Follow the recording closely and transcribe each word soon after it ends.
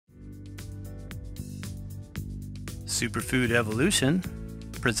Superfood Evolution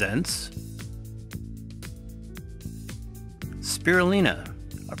presents Spirulina,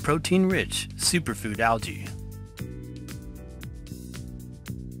 a protein-rich superfood algae.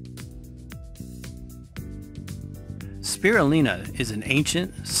 Spirulina is an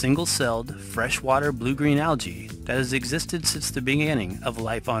ancient, single-celled, freshwater blue-green algae that has existed since the beginning of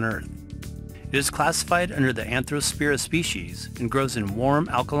life on Earth. It is classified under the Anthospira species and grows in warm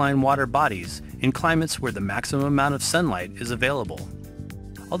alkaline water bodies in climates where the maximum amount of sunlight is available.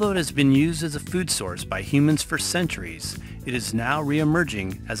 Although it has been used as a food source by humans for centuries, it is now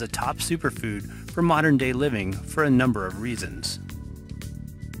re-emerging as a top superfood for modern-day living for a number of reasons.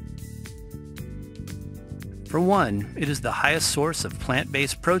 For one, it is the highest source of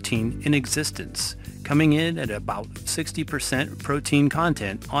plant-based protein in existence, coming in at about 60% protein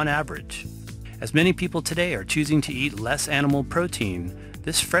content on average. As many people today are choosing to eat less animal protein,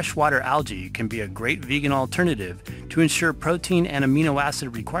 this freshwater algae can be a great vegan alternative to ensure protein and amino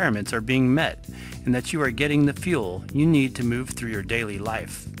acid requirements are being met and that you are getting the fuel you need to move through your daily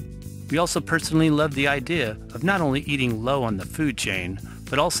life. We also personally love the idea of not only eating low on the food chain,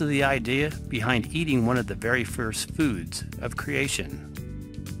 but also the idea behind eating one of the very first foods of creation.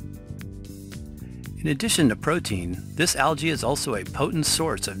 In addition to protein, this algae is also a potent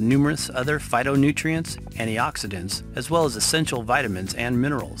source of numerous other phytonutrients, antioxidants, as well as essential vitamins and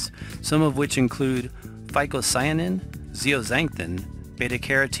minerals, some of which include phycocyanin, zeaxanthin,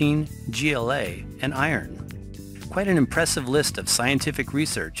 beta-carotene, GLA, and iron. Quite an impressive list of scientific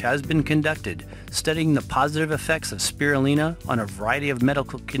research has been conducted studying the positive effects of spirulina on a variety of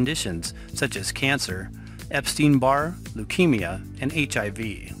medical conditions such as cancer, Epstein-Barr, leukemia, and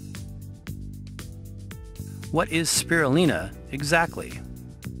HIV. What is spirulina exactly?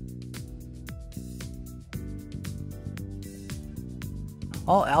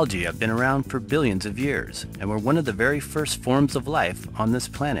 All algae have been around for billions of years and were one of the very first forms of life on this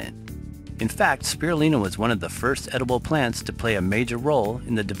planet. In fact, spirulina was one of the first edible plants to play a major role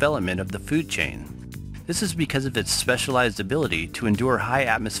in the development of the food chain. This is because of its specialized ability to endure high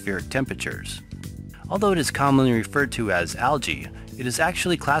atmospheric temperatures. Although it is commonly referred to as algae, it is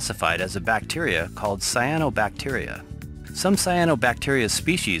actually classified as a bacteria called cyanobacteria. Some cyanobacteria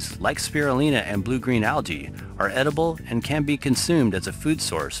species, like spirulina and blue-green algae, are edible and can be consumed as a food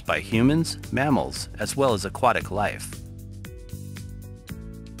source by humans, mammals, as well as aquatic life.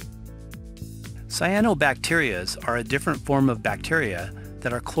 Cyanobacteria are a different form of bacteria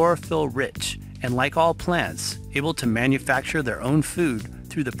that are chlorophyll-rich and, like all plants, able to manufacture their own food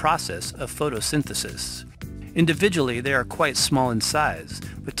through the process of photosynthesis. Individually, they are quite small in size,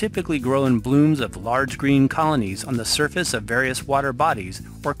 but typically grow in blooms of large green colonies on the surface of various water bodies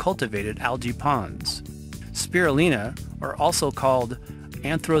or cultivated algae ponds. Spirulina, or also called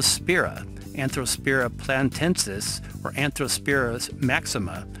Anthrospira, Anthrospira plantensis, or Anthrospira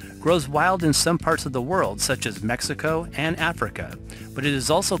maxima, grows wild in some parts of the world such as Mexico and Africa, but it is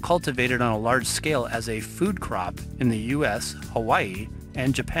also cultivated on a large scale as a food crop in the US, Hawaii,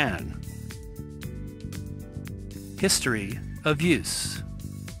 and Japan. History of use.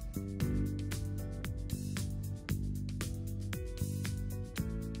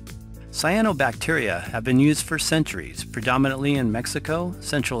 Cyanobacteria have been used for centuries, predominantly in Mexico,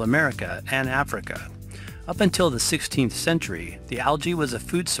 Central America, and Africa. Up until the 16th century, the algae was a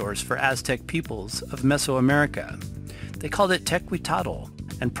food source for Aztec peoples of Mesoamerica. They called it tequitotl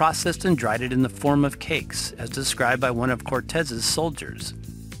and processed and dried it in the form of cakes, as described by one of Cortez's soldiers.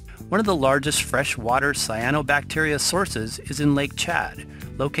 One of the largest freshwater cyanobacteria sources is in Lake Chad,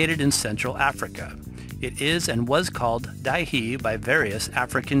 located in Central Africa. It is and was called daihi by various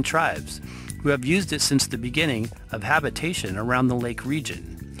African tribes, who have used it since the beginning of habitation around the lake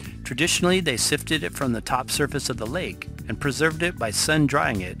region. Traditionally, they sifted it from the top surface of the lake and preserved it by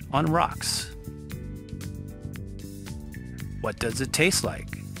sun-drying it on rocks. What does it taste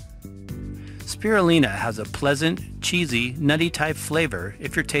like? Spirulina has a pleasant, cheesy, nutty-type flavor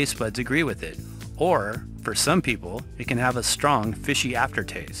if your taste buds agree with it, or, for some people, it can have a strong, fishy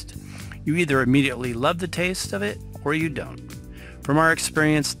aftertaste. You either immediately love the taste of it, or you don't. From our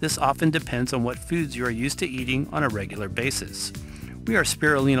experience, this often depends on what foods you are used to eating on a regular basis. We are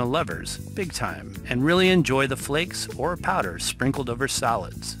spirulina lovers, big time, and really enjoy the flakes or powder sprinkled over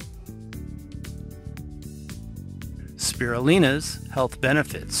salads. Spirulina's health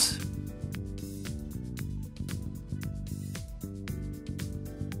benefits.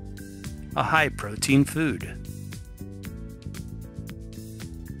 A high-protein food.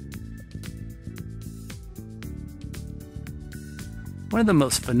 One of the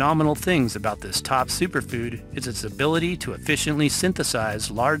most phenomenal things about this top superfood is its ability to efficiently synthesize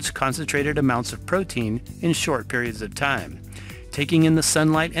large concentrated amounts of protein in short periods of time, taking in the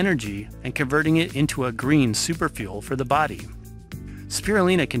sunlight energy and converting it into a green superfuel for the body.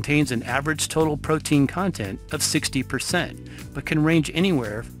 Spirulina contains an average total protein content of 60%, but can range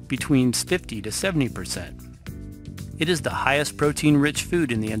anywhere between 50 to 70%. It is the highest protein-rich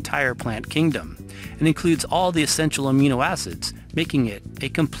food in the entire plant kingdom and includes all the essential amino acids, making it a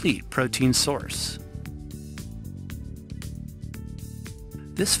complete protein source.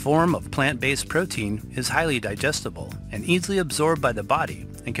 This form of plant-based protein is highly digestible and easily absorbed by the body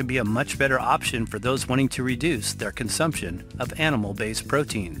and can be a much better option for those wanting to reduce their consumption of animal-based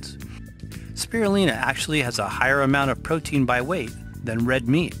proteins. Spirulina actually has a higher amount of protein by weight than red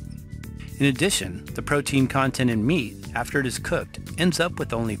meat. In addition, the protein content in meat, after it is cooked, ends up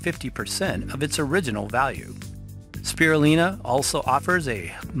with only 50% of its original value. Spirulina also offers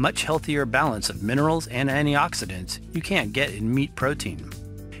a much healthier balance of minerals and antioxidants you can't get in meat protein.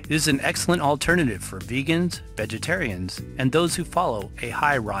 It is an excellent alternative for vegans, vegetarians, and those who follow a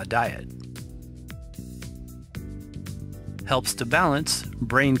high raw diet. Helps to balance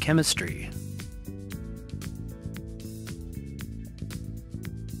brain chemistry.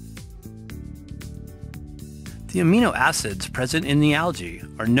 The amino acids present in the algae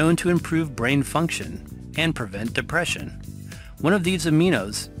are known to improve brain function and prevent depression. One of these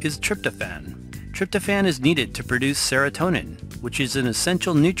aminos is tryptophan. Tryptophan is needed to produce serotonin, which is an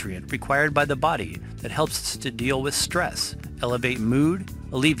essential nutrient required by the body that helps us to deal with stress, elevate mood,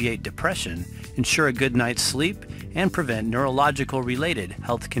 alleviate depression, ensure a good night's sleep, and prevent neurological-related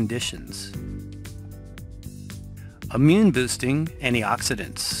health conditions. Immune-boosting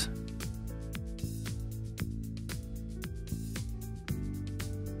antioxidants.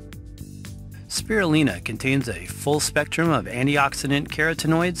 Spirulina contains a full spectrum of antioxidant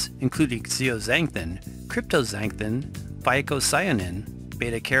carotenoids, including zeaxanthin, cryptoxanthin, phycocyanin,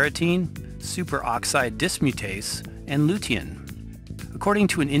 beta-carotene, superoxide dismutase, and lutein. According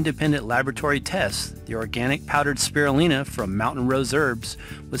to an independent laboratory test, the organic powdered spirulina from Mountain Rose Herbs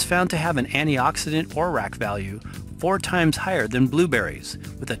was found to have an antioxidant ORAC value 4 times higher than blueberries,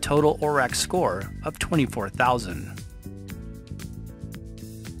 with a total ORAC score of 24,000.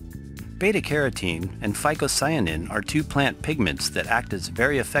 Beta-carotene and phycocyanin are 2 plant pigments that act as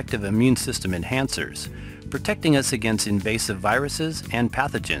very effective immune system enhancers, protecting us against invasive viruses and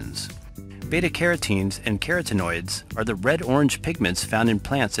pathogens. Beta-carotenes and carotenoids are the red-orange pigments found in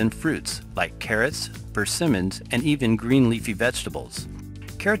plants and fruits, like carrots, persimmons, and even green leafy vegetables.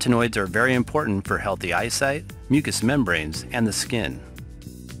 Carotenoids are very important for healthy eyesight, mucous membranes, and the skin.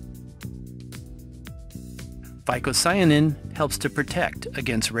 Phycocyanin helps to protect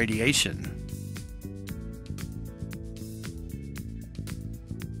against radiation.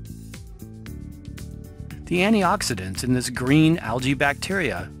 The antioxidants in this green algae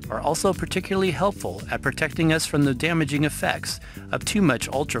bacteria are also particularly helpful at protecting us from the damaging effects of too much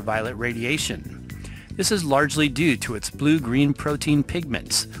ultraviolet radiation. This is largely due to its blue-green protein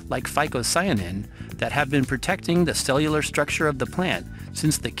pigments, like phycocyanin, that have been protecting the cellular structure of the plant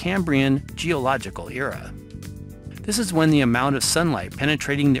since the Cambrian geological era. This is when the amount of sunlight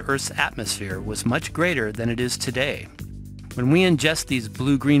penetrating the Earth's atmosphere was much greater than it is today. When we ingest these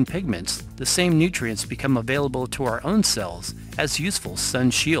blue-green pigments, the same nutrients become available to our own cells as useful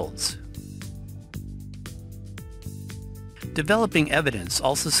sun shields. Developing evidence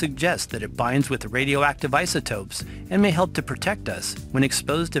also suggests that it binds with radioactive isotopes and may help to protect us when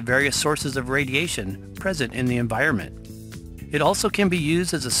exposed to various sources of radiation present in the environment. It also can be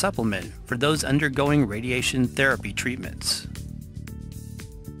used as a supplement for those undergoing radiation therapy treatments.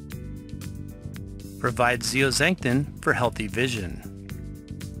 Provides zeaxanthin for healthy vision.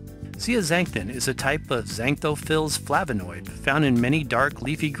 Zeaxanthin is a type of xanthophylls flavonoid found in many dark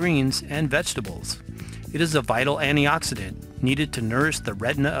leafy greens and vegetables. It is a vital antioxidant needed to nourish the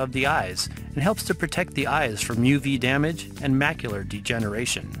retina of the eyes and helps to protect the eyes from UV damage and macular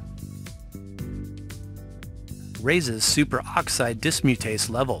degeneration. Raises superoxide dismutase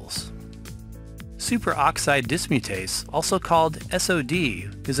levels. Superoxide dismutase, also called SOD,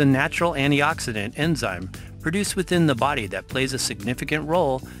 is a natural antioxidant enzyme produced within the body that plays a significant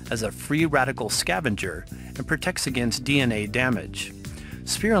role as a free radical scavenger and protects against DNA damage.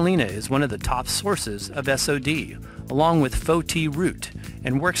 Spirulina is one of the top sources of SOD, along with phyto root,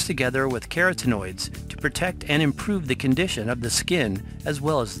 and works together with carotenoids to protect and improve the condition of the skin as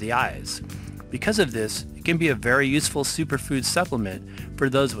well as the eyes. Because of this, It can be a very useful superfood supplement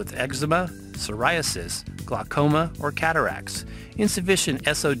for those with eczema, psoriasis, glaucoma, or cataracts. Insufficient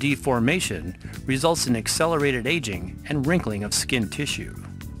SOD formation results in accelerated aging and wrinkling of skin tissue.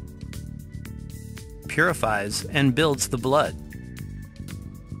 Purifies and builds the blood.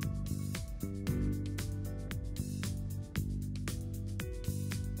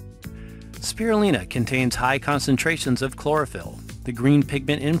 Spirulina contains high concentrations of chlorophyll, the green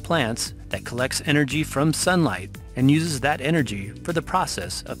pigment in plants that collects energy from sunlight and uses that energy for the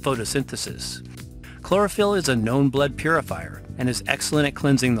process of photosynthesis. Chlorophyll is a known blood purifier and is excellent at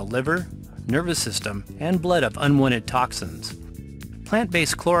cleansing the liver, nervous system, and blood of unwanted toxins.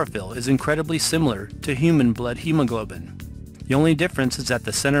 Plant-based chlorophyll is incredibly similar to human blood hemoglobin. The only difference is that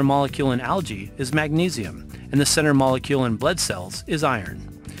the center molecule in algae is magnesium and the center molecule in blood cells is iron.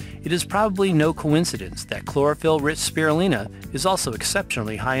 It is probably no coincidence that chlorophyll-rich spirulina is also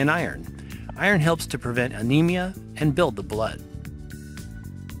exceptionally high in iron. Iron helps to prevent anemia and build the blood.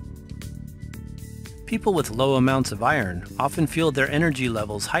 People with low amounts of iron often feel their energy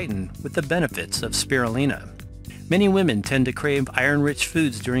levels heighten with the benefits of spirulina. Many women tend to crave iron-rich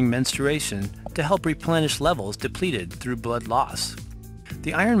foods during menstruation to help replenish levels depleted through blood loss.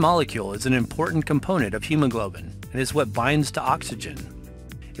 The iron molecule is an important component of hemoglobin and is what binds to oxygen.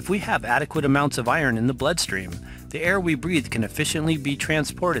 If we have adequate amounts of iron in the bloodstream, the air we breathe can efficiently be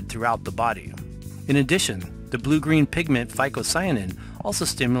transported throughout the body. In addition, the blue-green pigment phycocyanin also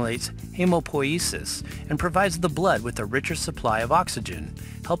stimulates hemopoiesis and provides the blood with a richer supply of oxygen,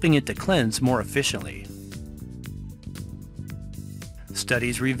 helping it to cleanse more efficiently.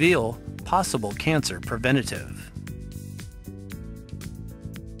 Studies reveal possible cancer preventative.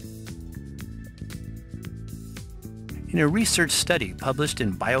 In a research study published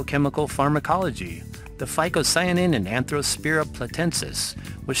in Biochemical Pharmacology, the phycocyanin in Anthrospira platensis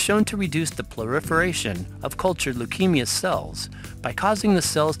was shown to reduce the proliferation of cultured leukemia cells by causing the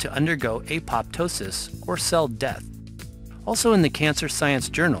cells to undergo apoptosis or cell death. Also in the Cancer Science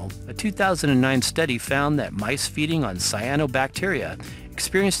Journal, a 2009 study found that mice feeding on cyanobacteria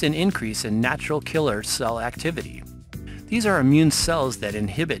experienced an increase in natural killer cell activity. These are immune cells that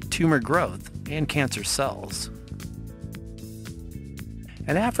inhibit tumor growth and cancer cells.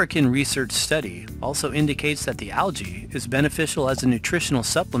 An African research study also indicates that the algae is beneficial as a nutritional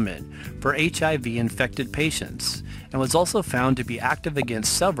supplement for HIV-infected patients and was also found to be active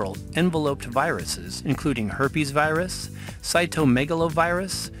against several enveloped viruses, including herpes virus,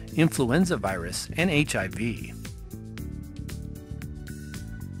 cytomegalovirus, influenza virus, and HIV.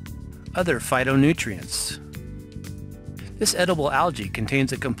 Other phytonutrients. This edible algae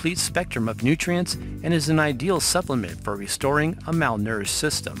contains a complete spectrum of nutrients and is an ideal supplement for restoring a malnourished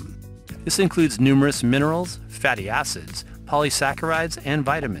system. This includes numerous minerals, fatty acids, polysaccharides, and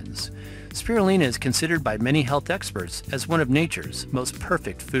vitamins. Spirulina is considered by many health experts as one of nature's most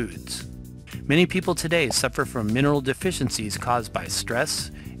perfect foods. Many people today suffer from mineral deficiencies caused by stress,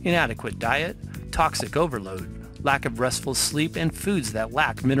 inadequate diet, toxic overload, lack of restful sleep, and foods that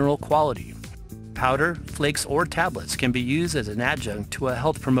lack mineral quality. Powder, flakes, or tablets can be used as an adjunct to a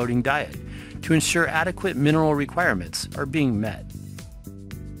health-promoting diet to ensure adequate mineral requirements are being met.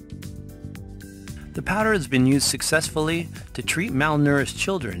 The powder has been used successfully to treat malnourished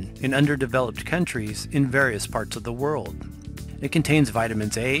children in underdeveloped countries in various parts of the world. It contains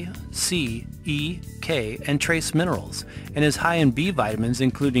vitamins A, C, E, K, and trace minerals, and is high in B vitamins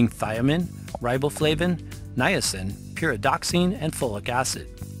including thiamine, riboflavin, niacin, pyridoxine, and folic acid.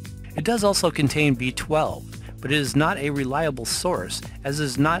 It does also contain B12, but it is not a reliable source as it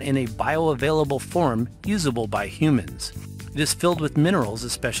is not in a bioavailable form usable by humans. It is filled with minerals,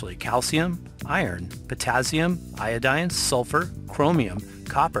 especially calcium, iron, potassium, iodine, sulfur, chromium,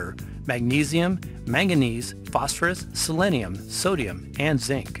 copper, magnesium, manganese, phosphorus, selenium, sodium, and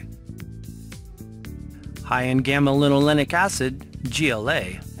zinc. High in gamma-linolenic acid,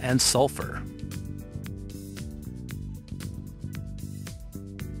 GLA, and sulfur.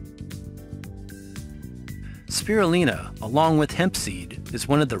 Spirulina, along with hemp seed, is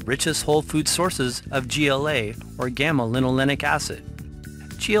one of the richest whole food sources of GLA or gamma-linolenic acid.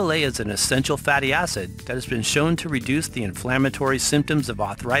 GLA is an essential fatty acid that has been shown to reduce the inflammatory symptoms of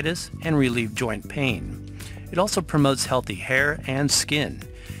arthritis and relieve joint pain. It also promotes healthy hair and skin.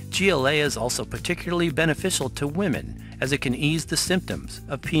 GLA is also particularly beneficial to women as it can ease the symptoms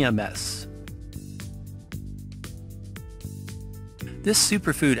of PMS. This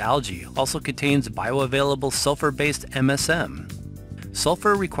superfood algae also contains bioavailable sulfur-based MSM.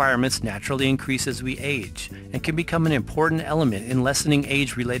 Sulfur requirements naturally increase as we age and can become an important element in lessening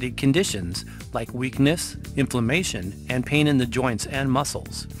age-related conditions like weakness, inflammation, and pain in the joints and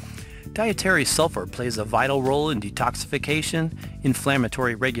muscles. Dietary sulfur plays a vital role in detoxification,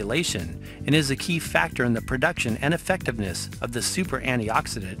 inflammatory regulation, and is a key factor in the production and effectiveness of the super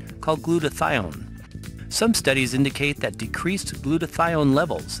antioxidant called glutathione. Some studies indicate that decreased glutathione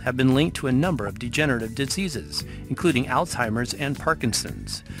levels have been linked to a number of degenerative diseases, including Alzheimer's and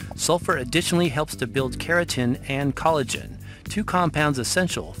Parkinson's. Sulfur additionally helps to build keratin and collagen, two compounds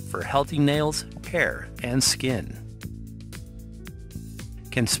essential for healthy nails, hair, and skin.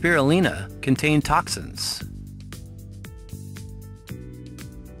 Can spirulina contain toxins?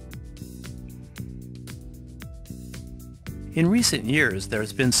 In recent years, there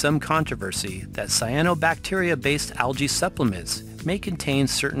has been some controversy that cyanobacteria-based algae supplements may contain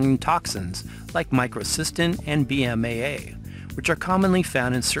certain toxins like microcystin and BMAA, which are commonly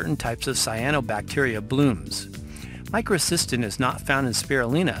found in certain types of cyanobacteria blooms. Microcystin is not found in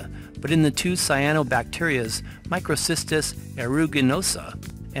spirulina, but in the two cyanobacterias Microcystis aeruginosa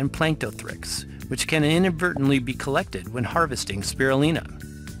and Planktothrix, which can inadvertently be collected when harvesting spirulina.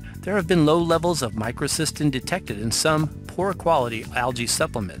 There have been low levels of microcystin detected in some poor quality algae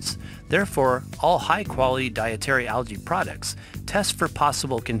supplements. Therefore, all high quality dietary algae products test for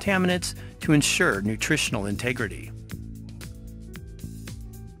possible contaminants to ensure nutritional integrity.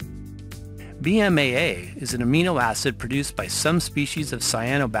 BMAA is an amino acid produced by some species of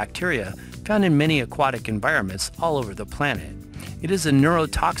cyanobacteria found in many aquatic environments all over the planet. It is a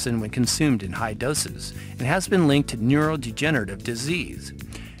neurotoxin when consumed in high doses and has been linked to neurodegenerative disease.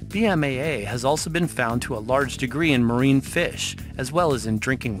 BMAA has also been found to a large degree in marine fish as well as in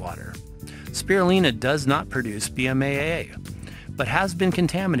drinking water. Spirulina does not produce BMAA, but has been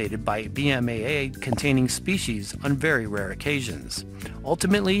contaminated by BMAA-containing species on very rare occasions.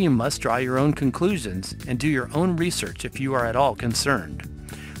 Ultimately, you must draw your own conclusions and do your own research if you are at all concerned.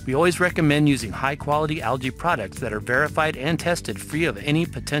 We always recommend using high-quality algae products that are verified and tested free of any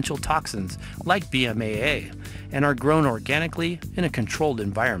potential toxins like BMAA and are grown organically in a controlled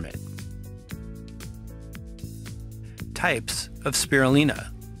environment. Types of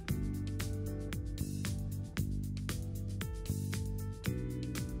spirulina.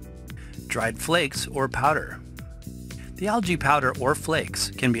 Dried flakes or powder. The algae powder or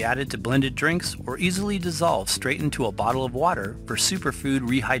flakes can be added to blended drinks or easily dissolved straight into a bottle of water for superfood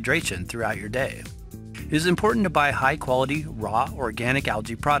rehydration throughout your day. It is important to buy high-quality, raw, organic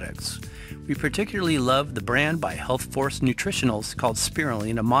algae products. We particularly love the brand by Health Force Nutritionals called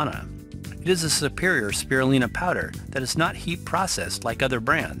Spirulina Mana. It is a superior spirulina powder that is not heat processed like other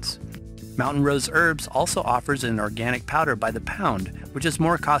brands. Mountain Rose Herbs also offers an organic powder by the pound, which is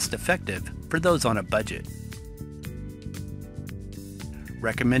more cost-effective for those on a budget.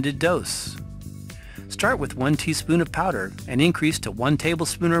 Recommended dose. Start with 1 teaspoon of powder and increase to 1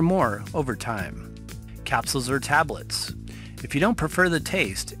 tablespoon or more over time. Capsules or tablets. If you don't prefer the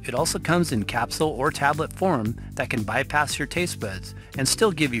taste, it also comes in capsule or tablet form that can bypass your taste buds and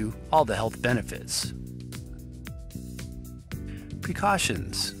still give you all the health benefits.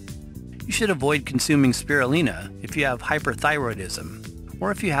 Precautions. You should avoid consuming spirulina if you have hyperthyroidism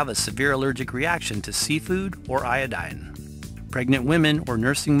or if you have a severe allergic reaction to seafood or iodine. Pregnant women or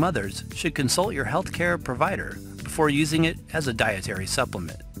nursing mothers should consult your healthcare provider before using it as a dietary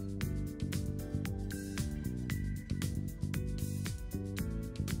supplement.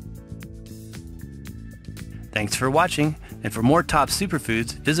 Thanks for watching, and for more top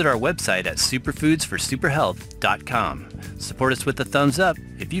superfoods, visit our website at superfoodsforsuperhealth.com. Support us with a thumbs up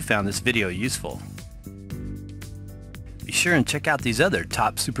if you found this video useful. Be sure and check out these other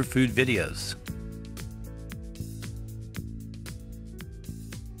top superfood videos.